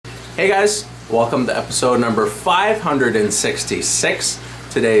Hey guys, welcome to episode number 566.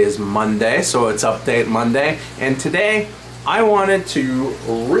 Today is Monday, so it's Update Monday, and today I wanted to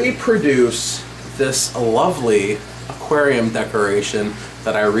reproduce this lovely aquarium decoration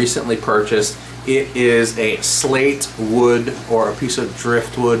that I recently purchased. It is a slate wood or a piece of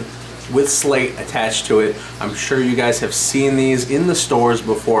driftwood with slate attached to it. I'm sure you guys have seen these in the stores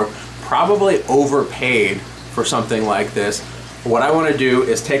before, probably overpaid for something like this. What I want to do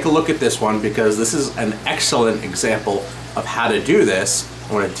is take a look at this one because this is an excellent example of how to do this.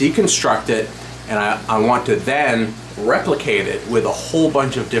 I want to deconstruct it, and I want to then replicate it with a whole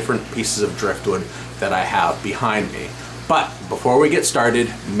bunch of different pieces of driftwood that I have behind me. But before we get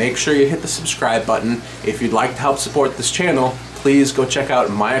started, make sure you hit the subscribe button. If you'd like to help support this channel, please go check out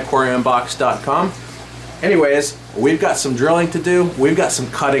myaquariumbox.com. Anyways, we've got some drilling to do, we've got some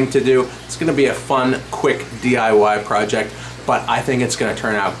cutting to do. It's going to be a fun, quick DIY project, but I think it's going to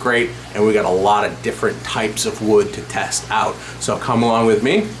turn out great, and we got a lot of different types of wood to test out. So come along with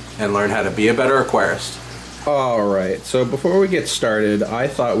me and learn how to be a better aquarist. Alright, so before we get started, I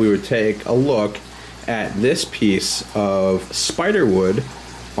thought we would take a look at this piece of spider wood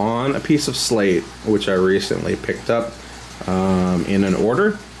on a piece of slate, which I recently picked up in an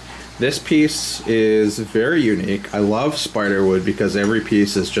order. This piece is very unique. I love spider wood because every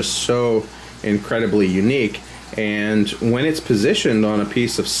piece is just so incredibly unique. And when it's positioned on a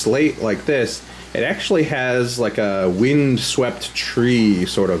piece of slate like this, it actually has like a wind-swept tree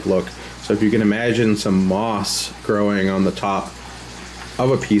sort of look. So if you can imagine some moss growing on the top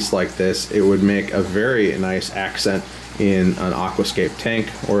of a piece like this, it would make a very nice accent in an aquascape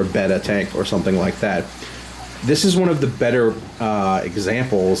tank or a betta tank or something like that. This is one of the better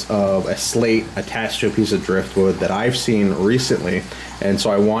examples of a slate attached to a piece of driftwood that I've seen recently, and so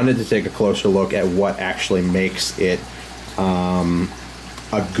I wanted to take a closer look at what actually makes it a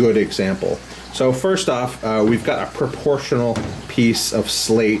good example. So first off, we've got a proportional piece of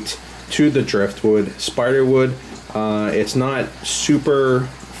slate to the driftwood. Spiderwood, it's not super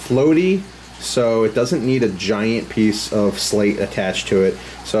floaty, so it doesn't need a giant piece of slate attached to it.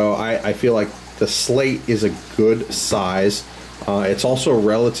 So I feel like the slate is a good size. It's also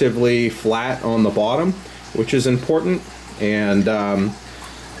relatively flat on the bottom, which is important. And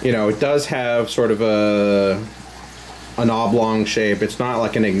you know, it does have sort of an oblong shape. It's not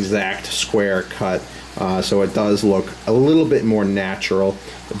like an exact square cut, so it does look a little bit more natural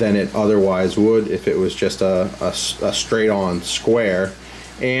than it otherwise would if it was just a straight-on square.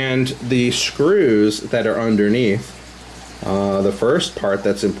 And the screws that are underneath, the first part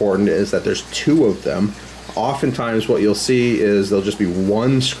that's important is that there's two of them. Oftentimes what you'll see is there'll just be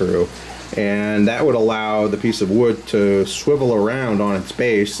one screw, and that would allow the piece of wood to swivel around on its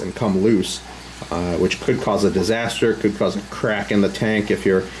base and come loose, which could cause a disaster, could cause a crack in the tank if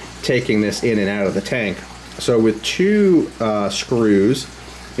you're taking this in and out of the tank. So with two screws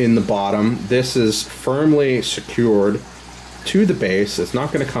in the bottom, this is firmly secured to the base. It's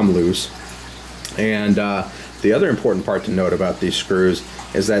not going to come loose. And the other important part to note about these screws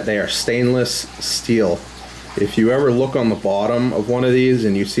is that they are stainless steel. If you ever look on the bottom of one of these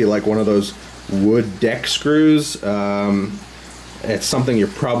and you see like one of those wood deck screws, it's something you're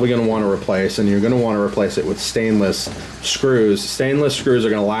probably going to want to replace, and you're going to want to replace it with stainless screws. Stainless screws are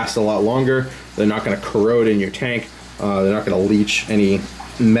going to last a lot longer. They're not going to corrode in your tank. They're not going to leach any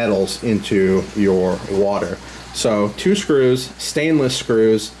metals into your water. So two screws, stainless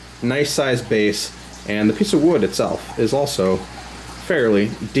screws, nice size base, and the piece of wood itself is also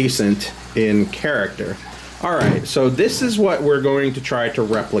fairly decent in character. Alright, so this is what we're going to try to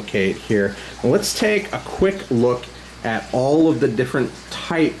replicate here. Let's take a quick look at all of the different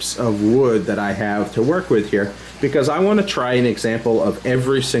types of wood that I have to work with here, because I want to try an example of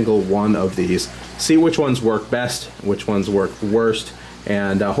every single one of these, see which ones work best, which ones work worst,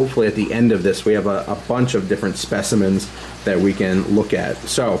 and hopefully at the end of this we have a bunch of different specimens that we can look at.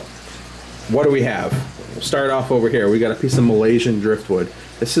 So what do we have? We'll start off over here. We got a piece of Malaysian driftwood.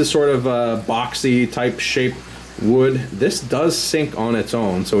 This is sort of a boxy type shape wood. This does sink on its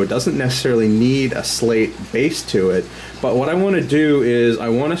own, so it doesn't necessarily need a slate base to it. But what I want to do is I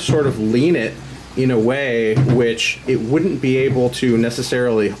want to sort of lean it in a way which it wouldn't be able to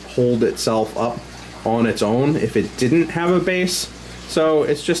necessarily hold itself up on its own if it didn't have a base. So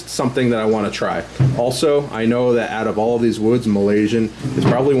it's just something that I want to try. Also, I know that out of all of these woods, Malaysian is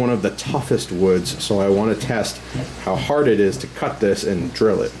probably one of the toughest woods, so I want to test how hard it is to cut this and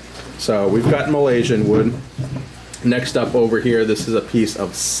drill it. So we've got Malaysian wood. Next up over here, this is a piece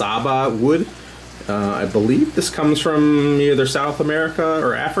of Sabah wood. I believe this comes from either South America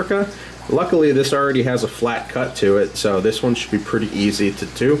or Africa. Luckily, this already has a flat cut to it, so this one should be pretty easy to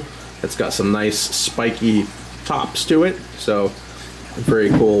do. It's got some nice spiky tops to it, so very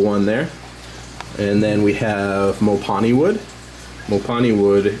cool one there. And then we have Mopani wood. Mopani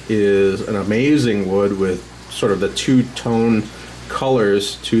wood is an amazing wood with sort of the two-tone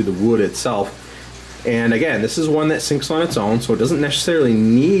colors to the wood itself. And again, this is one that sinks on its own, so it doesn't necessarily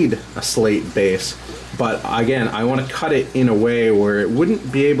need a slate base. But again, I want to cut it in a way where it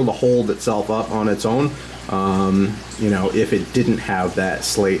wouldn't be able to hold itself up on its own, you know, if it didn't have that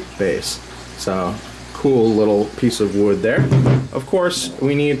slate base. So cool little piece of wood there. Of course,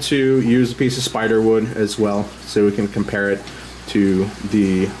 we need to use a piece of spider wood as well, so we can compare it to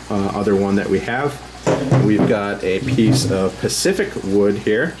the other one that we have. We've got a piece of Pacific wood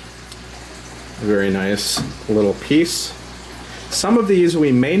here. Very nice little piece. Some of these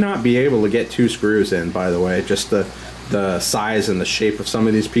we may not be able to get 2 screws in, by the way, just the size and the shape of some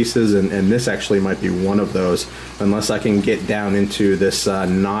of these pieces, and this actually might be one of those. Unless I can get down into this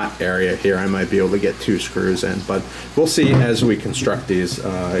knot area here, I might be able to get 2 screws in, but we'll see as we construct these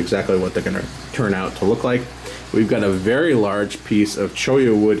exactly what they're going to turn out to look like. We've got a very large piece of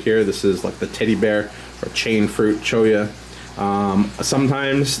cholla wood here. This is like the teddy bear or chain fruit cholla.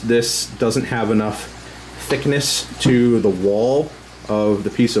 Sometimes this doesn't have enough thickness to the wall of the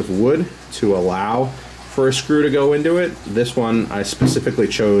piece of wood to allow for a screw to go into it. This one I specifically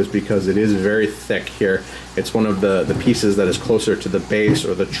chose because it is very thick here. It's one of the pieces that is closer to the base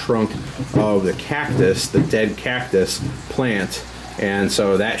or the trunk of the cactus, the dead cactus plant, and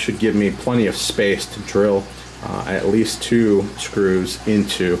so that should give me plenty of space to drill at least 2 screws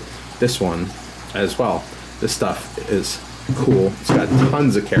into this one as well. This stuff is cool. It's got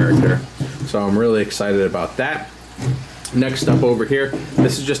tons of character, so I'm really excited about that. Next up over here,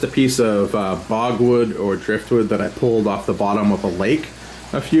 this is just a piece of bogwood or driftwood that I pulled off the bottom of a lake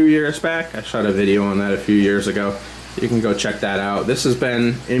a few years back. I shot a video on that a few years ago. You can go check that out. This has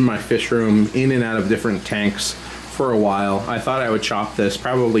been in my fish room, in and out of different tanks for a while. I thought I would chop this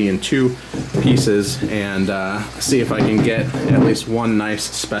probably in 2 pieces and see if I can get at least one nice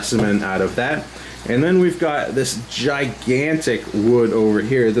specimen out of that. And then we've got this gigantic wood over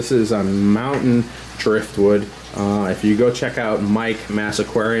here. This is a mountain driftwood. If you go check out Mike Mass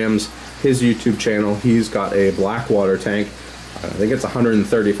Aquariums, his YouTube channel, he's got a blackwater tank. I think it's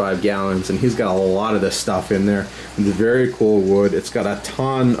 135 gallons, and he's got a lot of this stuff in there. It's very cool wood. It's got a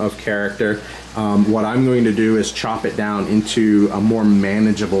ton of character. What I'm going to do is chop it down into a more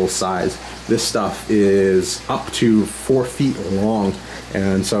manageable size. This stuff is up to 4 feet long,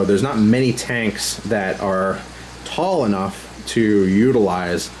 and so there's not many tanks that are tall enough to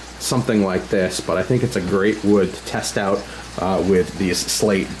utilize something like this, but I think it's a great wood to test out with these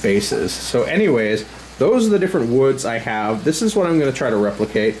slate bases. So anyways, those are the different woods I have. This is what I'm going to try to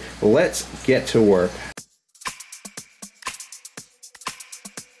replicate. Let's get to work.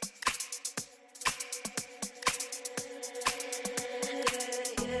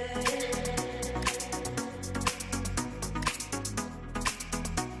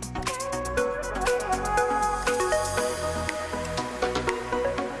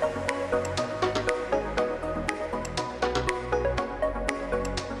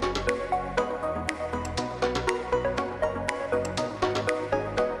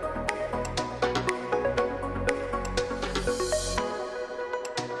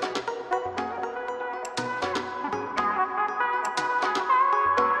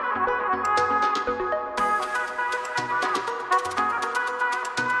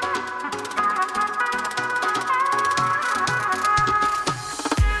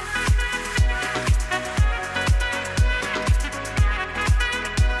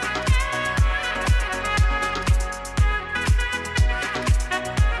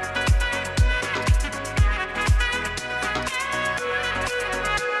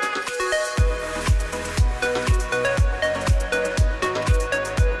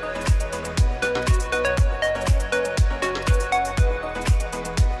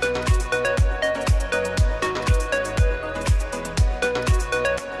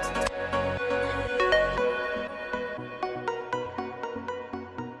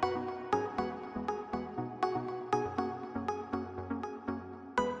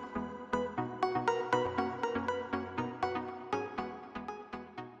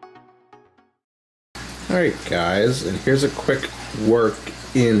 Alright guys, and here's a quick work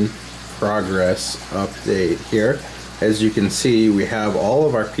in progress update here. As you can see, we have all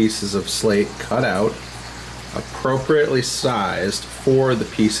of our pieces of slate cut out, appropriately sized for the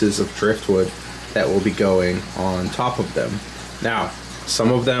pieces of driftwood that will be going on top of them. Now,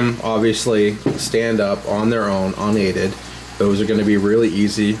 some of them obviously stand up on their own, unaided. Those are going to be really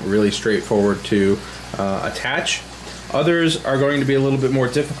easy, really straightforward to attach. Others are going to be a little bit more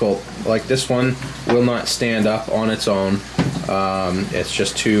difficult. Like this one will not stand up on its own. It's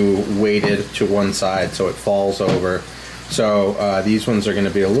just too weighted to one side, so it falls over. So these ones are going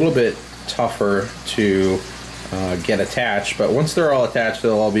to be a little bit tougher to get attached, but once they're all attached,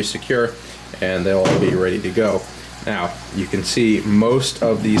 they'll all be secure and they'll all be ready to go. Now, you can see most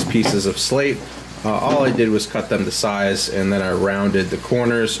of these pieces of slate, all I did was cut them to size and then I rounded the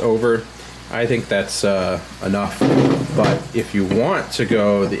corners over. I think that's enough, but if you want to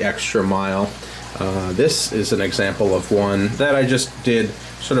go the extra mile, this is an example of one that I just did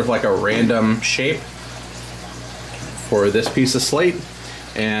sort of like a random shape for this piece of slate,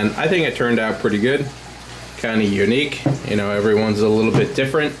 and I think it turned out pretty good. Kind of unique, you know, everyone's a little bit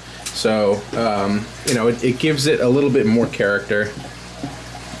different, so you know, it gives it a little bit more character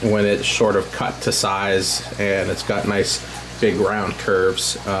when it's sort of cut to size and it's got nice big round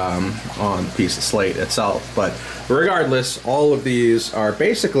curves on the piece of slate itself. But regardless, all of these are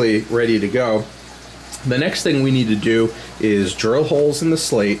basically ready to go. The next thing we need to do is drill holes in the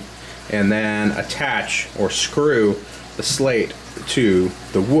slate and then attach or screw the slate to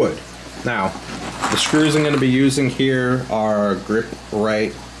the wood. Now, the screws I'm going to be using here are grip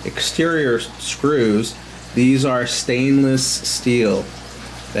right exterior screws. These are stainless steel.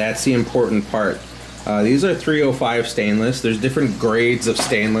 That's the important part. These are 305 stainless. There's different grades of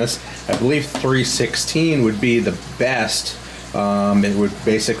stainless. I believe 316 would be the best. It would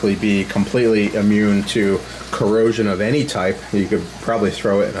basically be completely immune to corrosion of any type. You could probably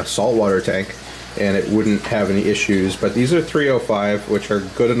throw it in a saltwater tank and it wouldn't have any issues. But these are 305, which are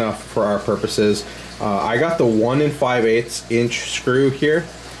good enough for our purposes. I got the 1 5/8 inch screw here.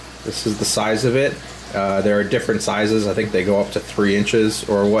 This is the size of it. There are different sizes. I think they go up to 3 inches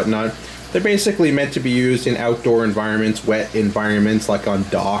or whatnot. They're basically meant to be used in outdoor environments, wet environments, like on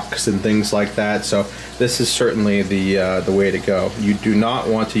docks and things like that. So this is certainly the way to go. You do not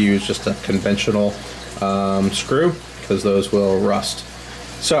want to use just a conventional screw because those will rust.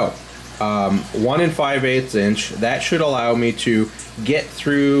 So 1 5/8 inch, that should allow me to get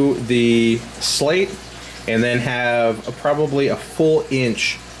through the slate and then have probably a full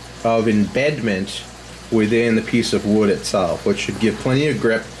inch of embedment within the piece of wood itself, which should give plenty of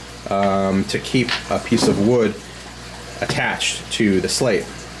grip to keep a piece of wood attached to the slate.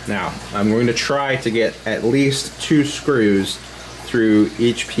 Now, I'm going to try to get at least 2 screws through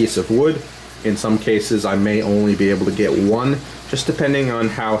each piece of wood. In some cases, I may only be able to get 1, just depending on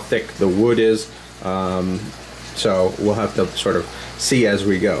how thick the wood is. So we'll have to sort of see as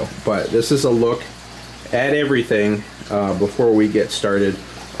we go. But this is a look at everything before we get started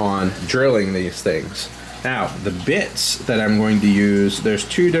on drilling these things. Now, the bits that I'm going to use, there's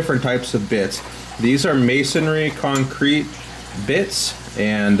 2 different types of bits. These are masonry concrete bits,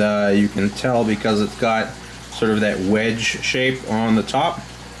 and you can tell because it's got sort of that wedge shape on the top.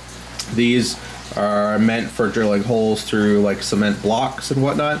 These are meant for drilling holes through like cement blocks and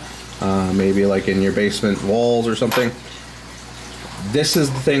whatnot, maybe like in your basement walls or something. This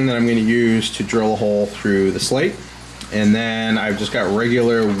is the thing that I'm going to use to drill a hole through the slate. And then I've just got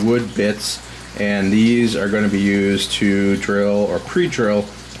regular wood bits, and these are going to be used to drill or pre-drill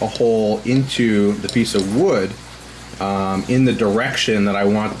a hole into the piece of wood in the direction that I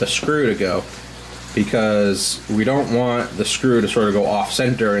want the screw to go, because we don't want the screw to sort of go off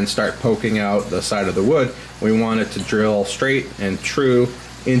center and start poking out the side of the wood. We want it to drill straight and true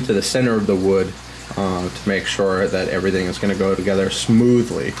into the center of the wood to make sure that everything is going to go together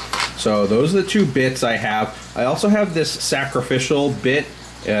smoothly. So those are the 2 bits I have. I also have this sacrificial bit.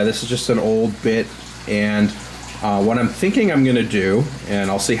 This is just an old bit, and what I'm thinking I'm going to do, and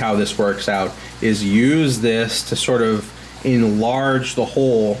I'll see how this works out, is use this to sort of enlarge the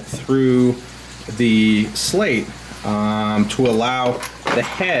hole through the slate to allow the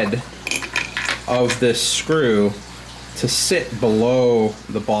head of this screw to sit below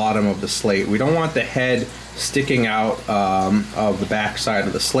the bottom of the slate. We don't want the head sticking out of the back side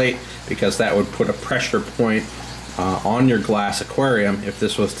of the slate, because that would put a pressure point on your glass aquarium if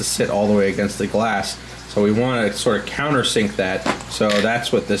this was to sit all the way against the glass. So we want to sort of countersink that. So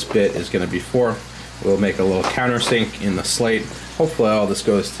that's what this bit is going to be for. We'll make a little countersink in the slate. Hopefully all this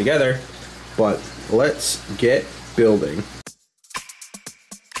goes together, but let's get building.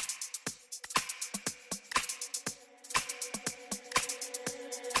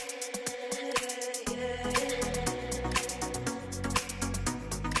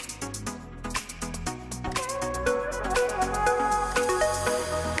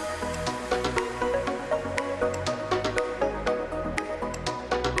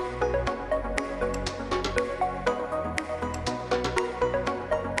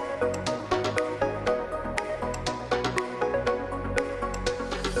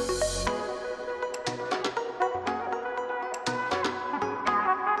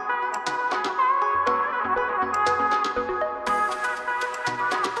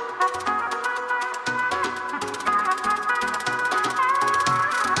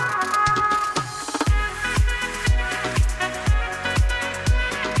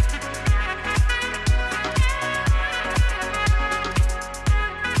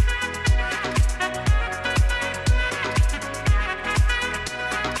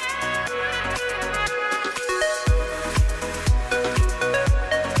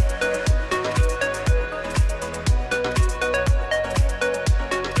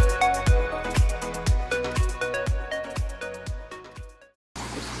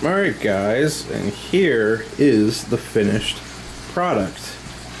 Alright guys, and here is the finished product.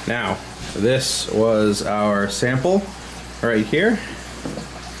 Now, this was our sample right here.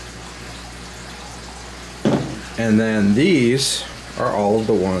 And then these are all of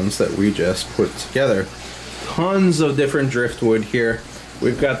the ones that we just put together. Tons of different driftwood here.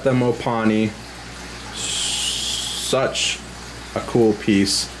 We've got the Mopani, such a cool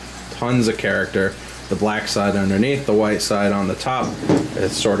piece, tons of character. The black side underneath, the white side on the top.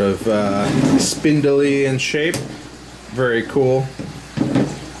 It's sort of spindly in shape. Very cool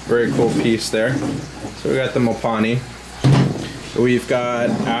piece there. So we got the Mopani. We've got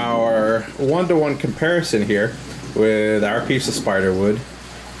our one-to-one comparison here with our piece of spiderwood.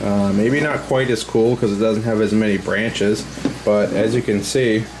 Maybe not quite as cool because it doesn't have as many branches, but as you can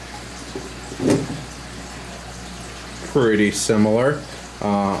see, pretty similar.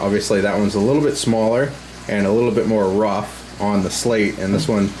 Obviously that one's a little bit smaller and a little bit more rough on the slate, and this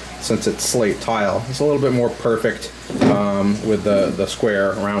one, since it's slate tile, it's a little bit more perfect with the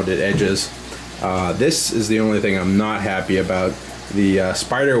square rounded edges. This is the only thing I'm not happy about. The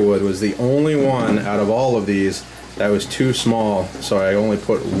spiderwood was the only one out of all of these that was too small, so I only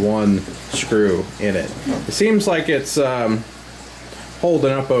put one screw in it. It seems like it's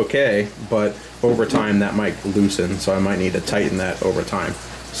holding up okay, but over time that might loosen, so I might need to tighten that over time.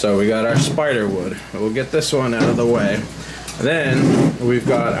 So we got our spiderwood. We'll get this one out of the way. Then we've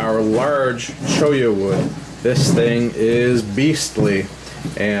got our large cholla wood. This thing is beastly,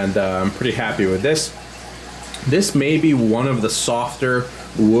 and I'm pretty happy with this. This may be one of the softer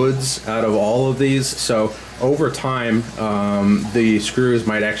woods out of all of these, so over time the screws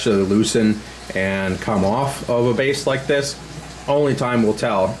might actually loosen and come off of a base like this. Only time will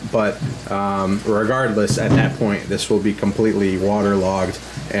tell, but regardless, at that point this will be completely waterlogged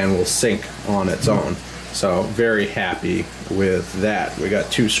and will sink on its own. So very happy with that. We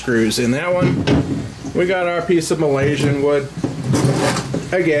got 2 screws in that one. We got our piece of Malaysian wood.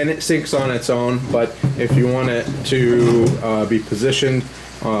 Again, it sinks on its own, but if you want it to be positioned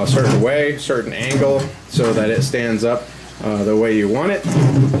a certain way, certain angle, so that it stands up the way you want it,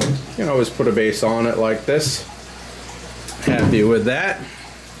 you can always put a base on it like this. Happy with that.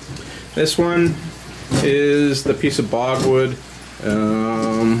 This one is the piece of bogwood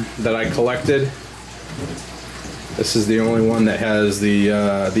that I collected. This is the only one that has the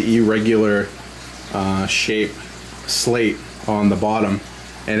irregular shape slate on the bottom.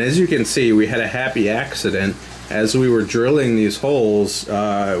 And as you can see, we had a happy accident. As we were drilling these holes,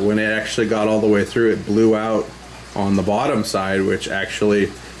 when it actually got all the way through, it blew out on the bottom side, which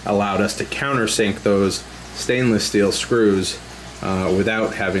actually allowed us to countersink those stainless steel screws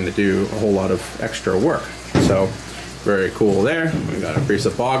without having to do a whole lot of extra work. So very cool there. We got a piece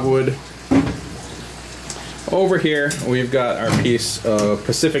of bogwood. Over here we've got our piece of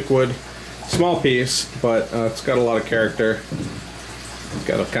Pacific wood. Small piece, but it's got a lot of character. It's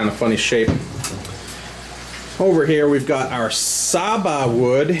got a kind of funny shape. Over here we've got our Saba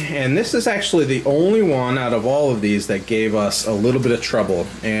wood, and this is actually the only one out of all of these that gave us a little bit of trouble.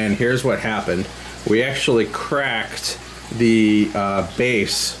 And here's what happened. We actually cracked the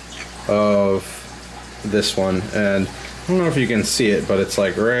base of this one, and I don't know if you can see it, but it's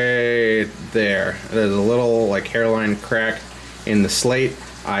like right there. There's a little like hairline crack in the slate.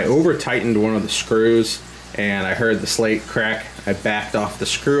 I over tightened one of the screws and I heard the slate crack. I backed off the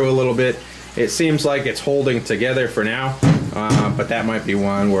screw a little bit. It seems like it's holding together for now, but that might be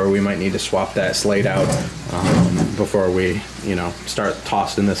one where we might need to swap that slate out before we, start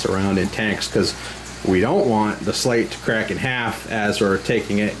tossing this around in tanks, because we don't want the slate to crack in half as we're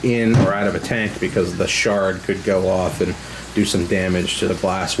taking it in or out of a tank, because the shard could go off and do some damage to the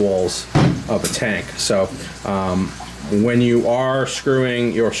glass walls of a tank. So when you are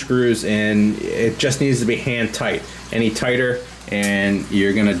screwing your screws in, it just needs to be hand tight. Any tighter and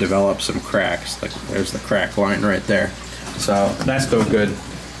you're gonna develop some cracks. Like there's the crack line right there. So that's no good.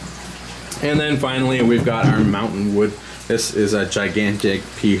 And then finally we've got our mountain wood. This is a gigantic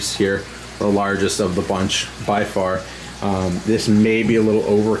piece here, the largest of the bunch by far. This may be a little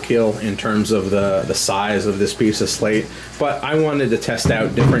overkill in terms of the size of this piece of slate, but I wanted to test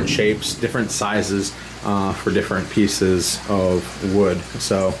out different shapes, different sizes for different pieces of wood.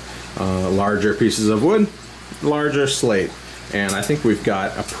 So larger pieces of wood, larger slate. And I think we've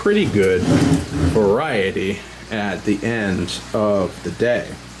got a pretty good variety at the end of the day.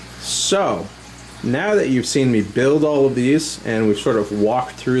 So now that you've seen me build all of these and we've sort of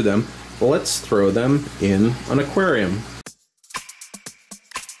walked through them, let's throw them in an aquarium.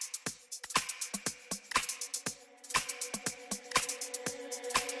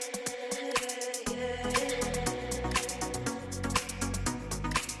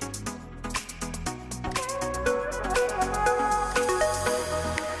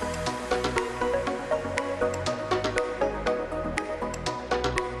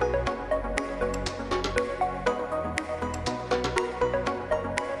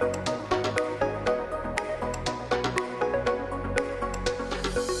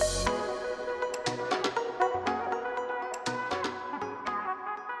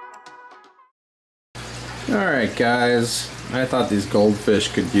 Alright guys, I thought these goldfish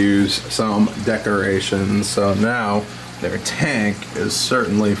could use some decoration, so now their tank is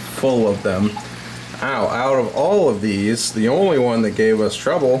certainly full of them. Out of all of these, the only one that gave us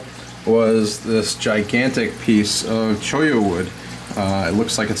trouble was this gigantic piece of cholla wood. It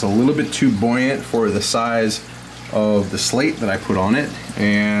looks like it's a little bit too buoyant for the size of the slate that I put on it,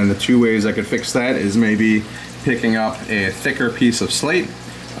 and the two ways I could fix that is maybe picking up a thicker piece of slate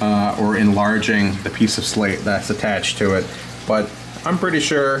or enlarging the piece of slate that's attached to it. But I'm pretty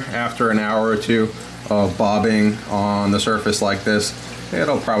sure after an hour or two of bobbing on the surface like this,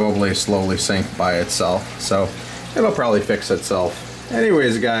 it'll probably slowly sink by itself, so it'll probably fix itself.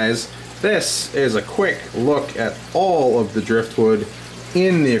 Anyways guys, this is a quick look at all of the driftwood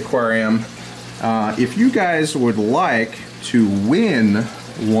in the aquarium. If you guys would like to win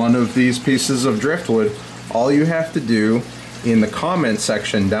one of these pieces of driftwood, all you have to do in the comment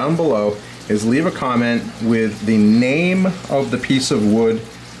section down below is leave a comment with the name of the piece of wood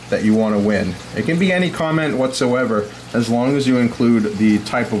that you want to win. It can be any comment whatsoever, as long as you include the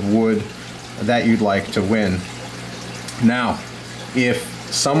type of wood that you'd like to win. Now, if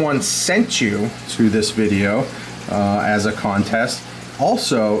someone sent you to this video as a contest,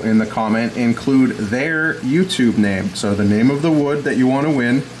 also in the comment include their YouTube name. So the name of the wood that you want to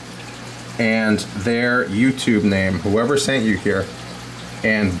win and their YouTube name, whoever sent you here,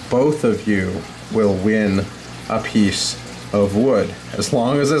 and both of you will win a piece of wood, as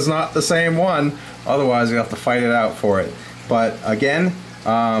long as it's not the same one. Otherwise you have to fight it out for it. But again,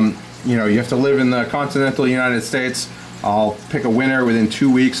 you know, you have to live in the continental United States. I'll pick a winner within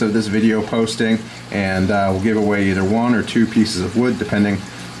 2 weeks of this video posting, and we'll give away either 1 or 2 pieces of wood depending.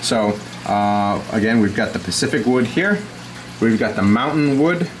 So again, we've got the Pacific wood here, we've got the mountain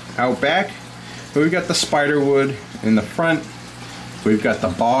wood out back, we've got the spider wood in the front, we've got the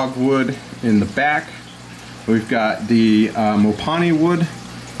bog wood in the back, we've got the Mopani wood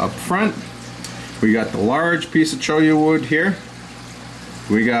up front, we got the large piece of cholla wood here,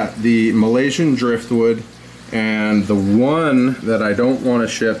 we got the Malaysian driftwood, and the one that I don't want to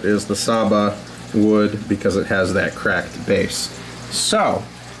ship is the Saba wood because it has that cracked base. So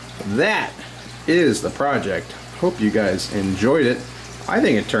that is the project. Hope you guys enjoyed it. I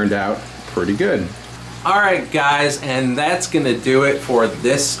think it turned out pretty good. Alright guys, and that's gonna do it for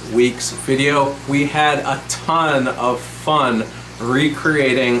this week's video. We had a ton of fun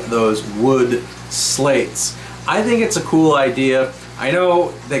recreating those wood slates. I think it's a cool idea. I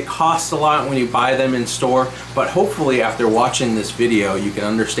know they cost a lot when you buy them in store, but hopefully after watching this video you can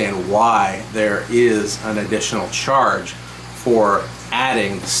understand why there is an additional charge for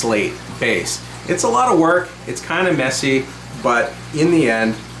adding the slate base. It's a lot of work, it's kind of messy, but in the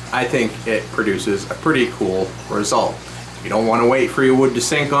end I think it produces a pretty cool result. If you don't want to wait for your wood to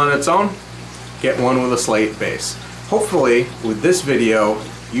sink on its own, get one with a slate base. Hopefully with this video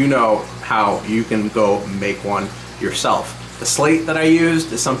you know how you can go make one yourself. The slate that I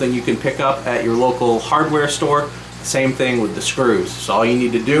used is something you can pick up at your local hardware store. Same thing with the screws. So all you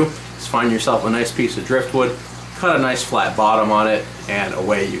need to do is find yourself a nice piece of driftwood, cut a nice flat bottom on it, and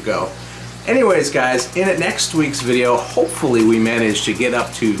away you go. Anyways guys, in next week's video, hopefully we manage to get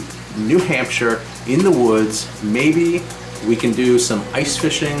up to New Hampshire in the woods. Maybe we can do some ice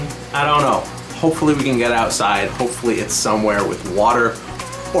fishing. I don't know. Hopefully we can get outside. Hopefully it's somewhere with water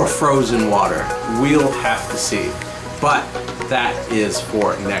or frozen water. We'll have to see. But that is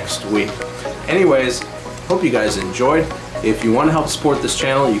for next week. Anyways, hope you guys enjoyed. If you want to help support this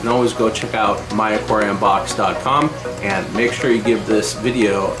channel, you can always go check out myaquariumbox.com and make sure you give this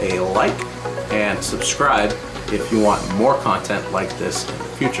video a like and subscribe if you want more content like this in the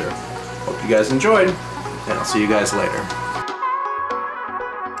future. Hope you guys enjoyed, and I'll see you guys later.